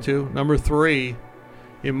awareness, number two. Number three,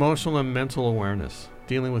 emotional and mental awareness,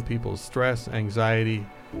 dealing with people's stress, anxiety,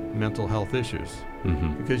 mental health issues.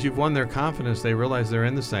 Mm-hmm. Because you've won their confidence, they realize they're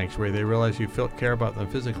in the sanctuary, they realize you care about them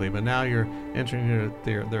physically, but now you're entering into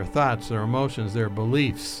their thoughts, their emotions, their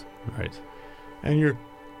beliefs. Right. And you're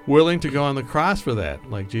willing to go on the cross for that.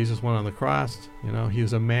 Like Jesus went on the cross, he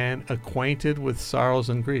was a man acquainted with sorrows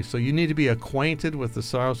and griefs. So you need to be acquainted with the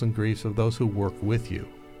sorrows and griefs of those who work with you.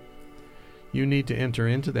 You need to enter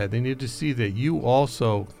into that. They need to see that you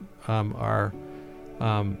also are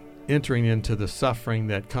entering into the suffering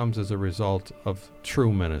that comes as a result of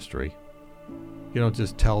true ministry. You don't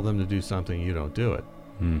just tell them to do something, you don't do it.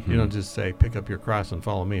 Mm-hmm. You don't just say, pick up your cross and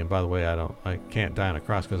follow me. And by the way, I can't die on a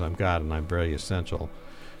cross because I'm God and I'm very essential.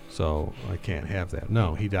 So I can't have that.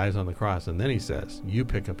 No, he dies on the cross, and then he says, you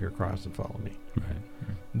pick up your cross and follow me. Right.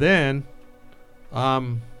 Then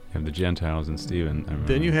you have the Gentiles and Stephen.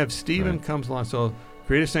 Then you have Stephen Right. comes along. So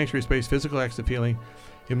create a sanctuary space, physical acts of healing,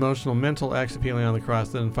 emotional, mental acts of healing on the cross,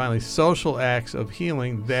 then finally social acts of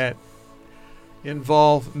healing that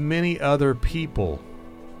involve many other people,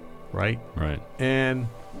 right? Right. And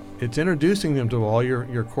it's introducing them to all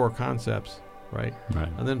your core concepts, right? Right.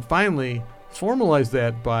 And then finally formalize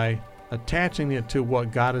that by attaching it to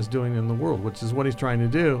what God is doing in the world, which is what he's trying to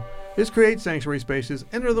do, is create sanctuary spaces,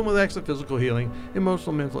 enter them with acts of physical healing,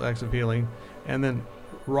 emotional, mental acts of healing, and then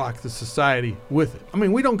rock the society with it. I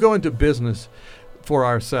mean, we don't go into business for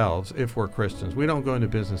ourselves if we're Christians. We don't go into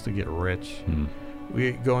business to get rich. Mm.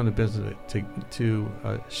 We go into business to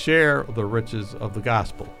share the riches of the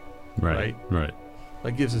gospel. Right. Right.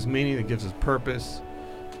 That gives us meaning, that gives us purpose.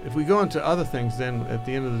 If we go into other things, then at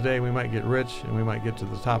the end of the day, we might get rich and we might get to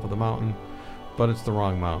the top of the mountain, but it's the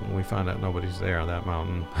wrong mountain. We find out nobody's there on that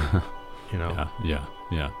mountain.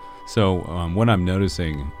 Yeah. So what I'm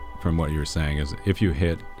noticing from what you're saying is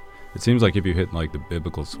it seems like if you hit like the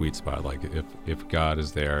biblical sweet spot, like if God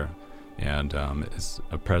is there and it's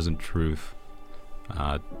a present truth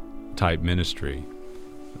type ministry,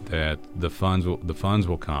 that the funds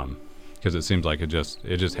will come, because it seems like it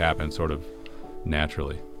just happened sort of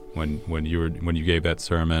naturally when you gave that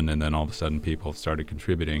sermon, and then all of a sudden people started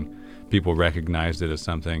contributing. People recognized it as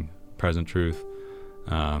something present truth,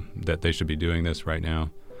 that they should be doing this right now.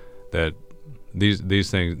 That these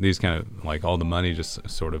things, these kind of like all the money just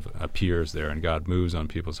sort of appears there, and God moves on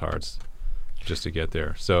people's hearts just to get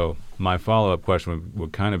there. So my follow-up question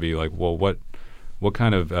would kind of be like, well, what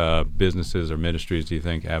kind of businesses or ministries do you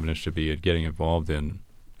think Adventists should be getting involved in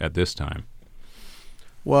at this time?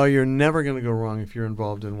 Well, you're never going to go wrong if you're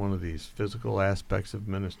involved in one of these physical aspects of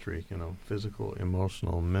ministry, physical,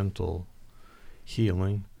 emotional, mental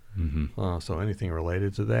healing. Mm-hmm. So anything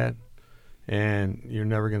related to that. And you're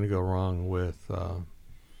never going to go wrong with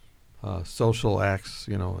social acts,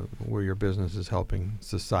 where your business is helping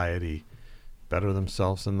society better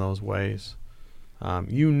themselves in those ways.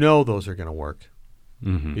 Those are going to work.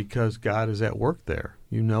 Mm-hmm. Because God is at work there.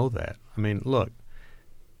 You know that. I mean, look,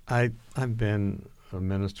 I've been a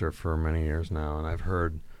minister for many years now, and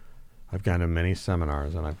I've gone to many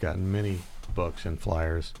seminars, and I've gotten many books and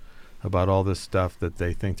flyers about all this stuff that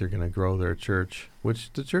they think they're going to grow their church,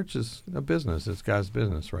 which the church is a business. It's God's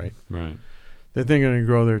business, right? Right. They think they're going to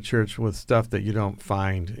grow their church with stuff that you don't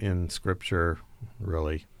find in Scripture,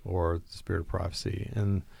 really, or the Spirit of Prophecy.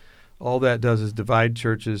 And all that does is divide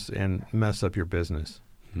churches and mess up your business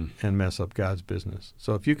and mess up God's business.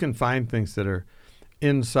 So if you can find things that are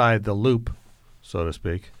inside the loop, so to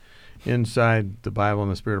speak, inside the Bible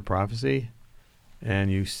and the Spirit of Prophecy,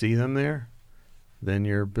 and you see them there, then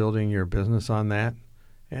you're building your business on that.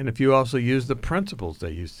 And if you also use the principles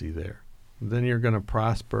that you see there, then you're going to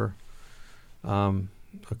prosper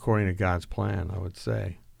according to God's plan, I would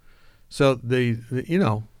say. So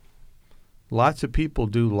lots of people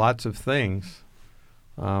do lots of things,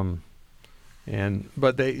 but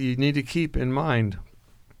you need to keep in mind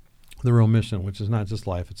the real mission, which is not just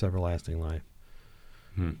life; it's everlasting life.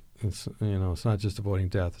 It's not just avoiding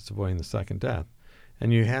death; it's avoiding the second death.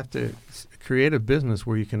 And you have to create a business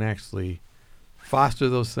where you can actually foster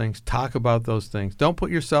those things, talk about those things. Don't put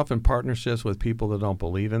yourself in partnerships with people that don't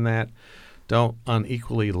believe in that. Don't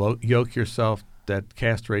unequally yoke yourself that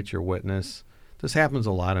castrates your witness. This happens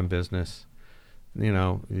a lot in business.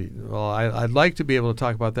 I'd like to be able to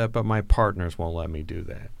talk about that, but my partners won't let me do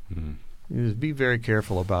that. Just be very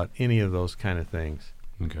careful about any of those kind of things.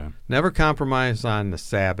 Okay. Never compromise on the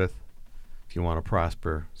Sabbath if you want to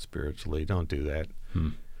prosper spiritually. Don't do that.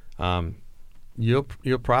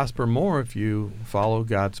 You'll prosper more if you follow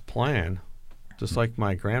God's plan just like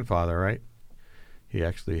my grandfather, right? He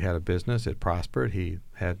actually had a business. It prospered. He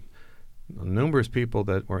had numerous people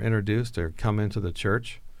that were introduced or come into the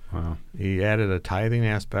church. Wow. He added a tithing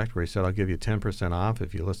aspect where he said, I'll give you 10% off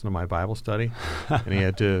if you listen to my Bible study. And he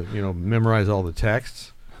had to, memorize all the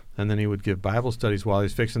texts. And then he would give Bible studies while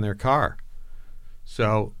he's fixing their car.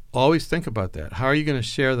 So always think about that. How are you going to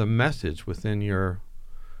share the message within your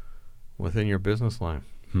business line?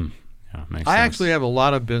 Yeah, makes sense. I actually have a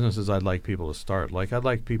lot of businesses I'd like people to start. Like I'd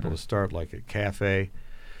like people to start like a cafe,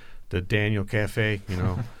 the Daniel Cafe,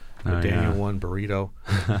 the Daniel One burrito,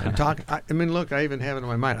 and talk. I mean, look, I even have it in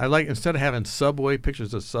my mind. I like, instead of having Subway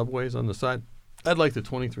pictures of Subways on the side, I'd like the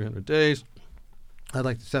 2,300 days. I'd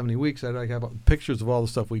like the 70 weeks. I'd like to have pictures of all the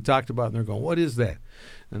stuff we talked about, and they're going, "What is that?"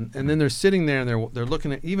 And then they're sitting there and they're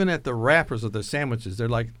looking at, even at the wrappers of the sandwiches. They're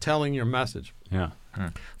like telling your message. Yeah.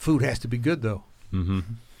 Food has to be good though. Mm-hmm.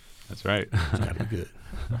 That's right. It's got to be good.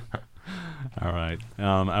 All right.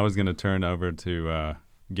 I was going to turn over to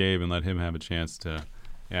Gabe and let him have a chance to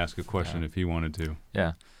ask a question if he wanted to.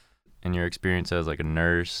 Yeah. In your experience as like a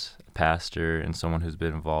nurse, a pastor, and someone who's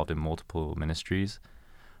been involved in multiple ministries,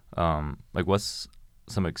 like what's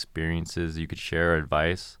some experiences you could share or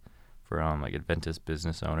advice for like Adventist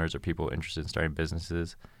business owners or people interested in starting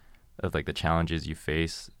businesses of like the challenges you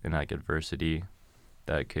face in like adversity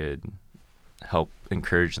that could help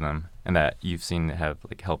encourage them and that you've seen have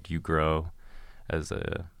like helped you grow as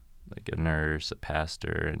a nurse, a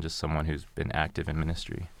pastor, and just someone who's been active in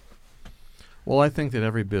ministry? Well, I think that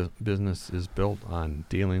every business is built on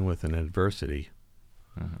dealing with an adversity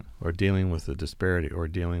or dealing with a disparity or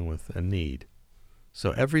dealing with a need.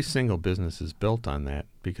 So every single business is built on that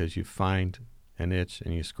because you find an itch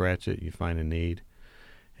and you scratch it, you find a need.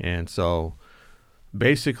 And so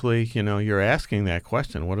basically, you're asking that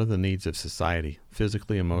question, what are the needs of society,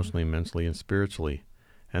 physically, emotionally, mentally, and spiritually?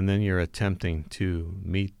 And then you're attempting to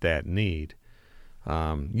meet that need.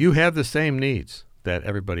 You have the same needs that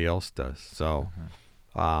everybody else does. So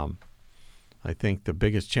I think the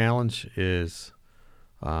biggest challenge is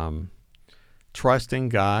trusting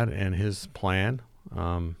God and his plan.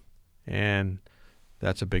 And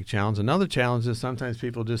that's a big challenge. Another challenge is sometimes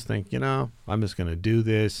people just think, I'm just going to do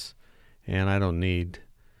this and I don't need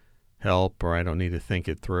help or I don't need to think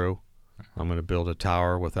it through. I'm going to build a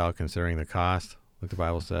tower without considering the cost, like the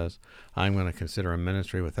Bible says. I'm going to consider a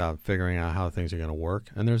ministry without figuring out how things are going to work.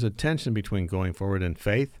 And there's a tension between going forward in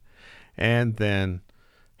faith and then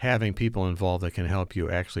having people involved that can help you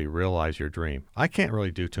actually realize your dream. I can't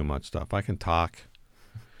really do too much stuff. I can talk.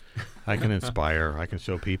 I can inspire. I can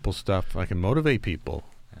show people stuff. I can motivate people.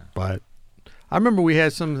 Yeah. But I remember we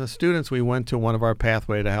had some of the students, we went to one of our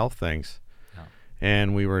Pathway to Health things. Yeah.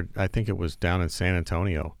 And I think it was down in San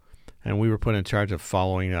Antonio. And we were put in charge of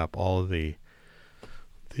following up all of the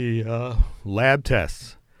lab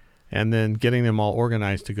tests and then getting them all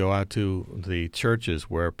organized to go out to the churches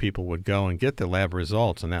where people would go and get the lab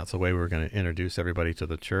results. And that's the way we were going to introduce everybody to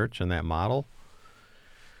the church and that model.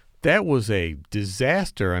 That was a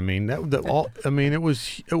disaster. I mean, it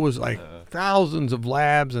was like thousands of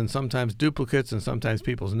labs and sometimes duplicates and sometimes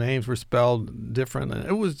people's names were spelled different. And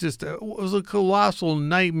it was a colossal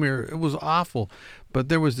nightmare. It was awful. But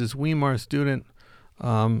there was this Weimar student,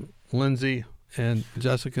 Lindsay and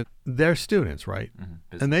Jessica. They're students, right?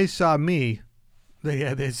 Mm-hmm. And they saw me.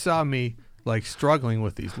 They saw me like struggling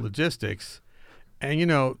with these logistics,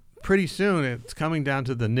 and pretty soon it's coming down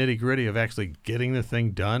to the nitty-gritty of actually getting the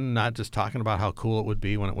thing done, not just talking about how cool it would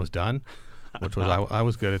be when it was done, which was I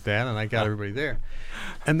was good at that, and I got everybody there.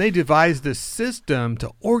 And they devised this system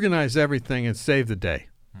to organize everything and save the day.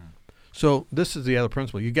 So this is the other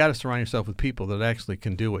principle. You got to surround yourself with people that actually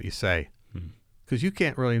can do what you say, because you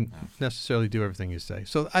can't really necessarily do everything you say.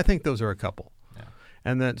 So I think those are a couple. Yeah.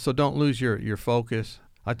 And then so don't lose your focus.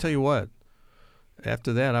 I tell you what,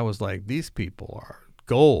 after that I was like, these people are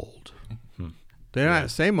gold. They don't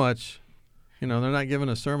say much, they're not giving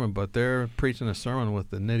a sermon, but they're preaching a sermon with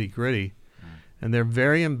the nitty gritty, and they're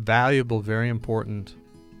very invaluable, very important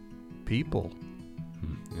people.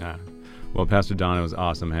 Yeah. Well, Pastor Don, it was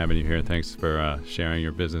awesome having you here. Thanks for sharing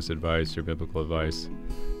your business advice, your biblical advice,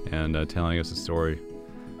 and telling us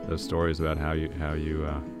those stories about how you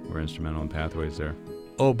were instrumental in Pathways there.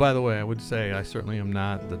 Oh, by the way, I would say I certainly am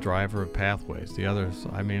not the driver of Pathways. The others,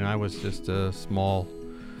 I was just a small,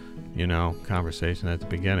 conversation at the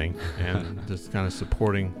beginning and just kind of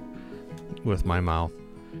supporting with my mouth.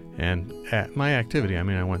 And at my activity,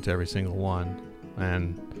 I went to every single one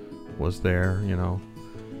and was there,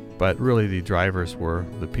 But really the drivers were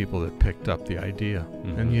the people that picked up the idea.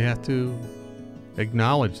 Mm-hmm. And you have to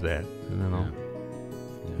acknowledge that.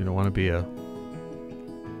 You don't want to be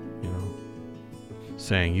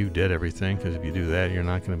saying you did everything, because if you do that, you're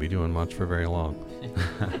not going to be doing much for very long.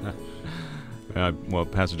 Well,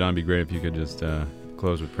 Pastor John, it'd be great if you could just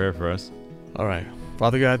close with prayer for us. All right.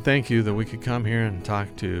 Father God, thank you that we could come here and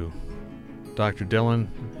talk to Dr. Dylan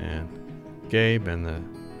and Gabe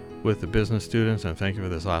and with the business students, and thank you for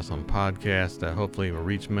this awesome podcast that hopefully will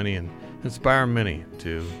reach many and inspire many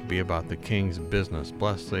to be about the King's business.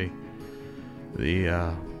 Bless the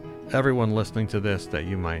everyone listening to this, that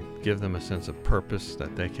you might give them a sense of purpose,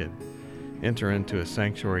 that they could enter into a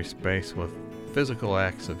sanctuary space with physical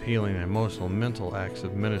acts of healing, emotional, mental acts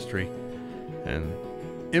of ministry, and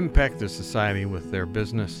impact the society with their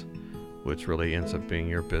business, which really ends up being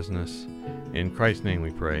your business. In Christ's name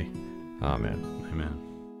we pray. Amen. Amen.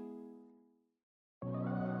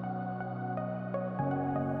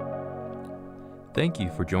 Thank you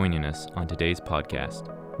for joining us on today's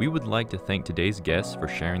podcast. We would like to thank today's guests for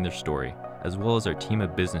sharing their story, as well as our team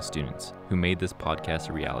of business students who made this podcast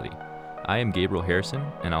a reality. I am Gabriel Harrison,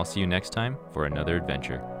 and I'll see you next time for another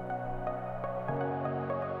adventure.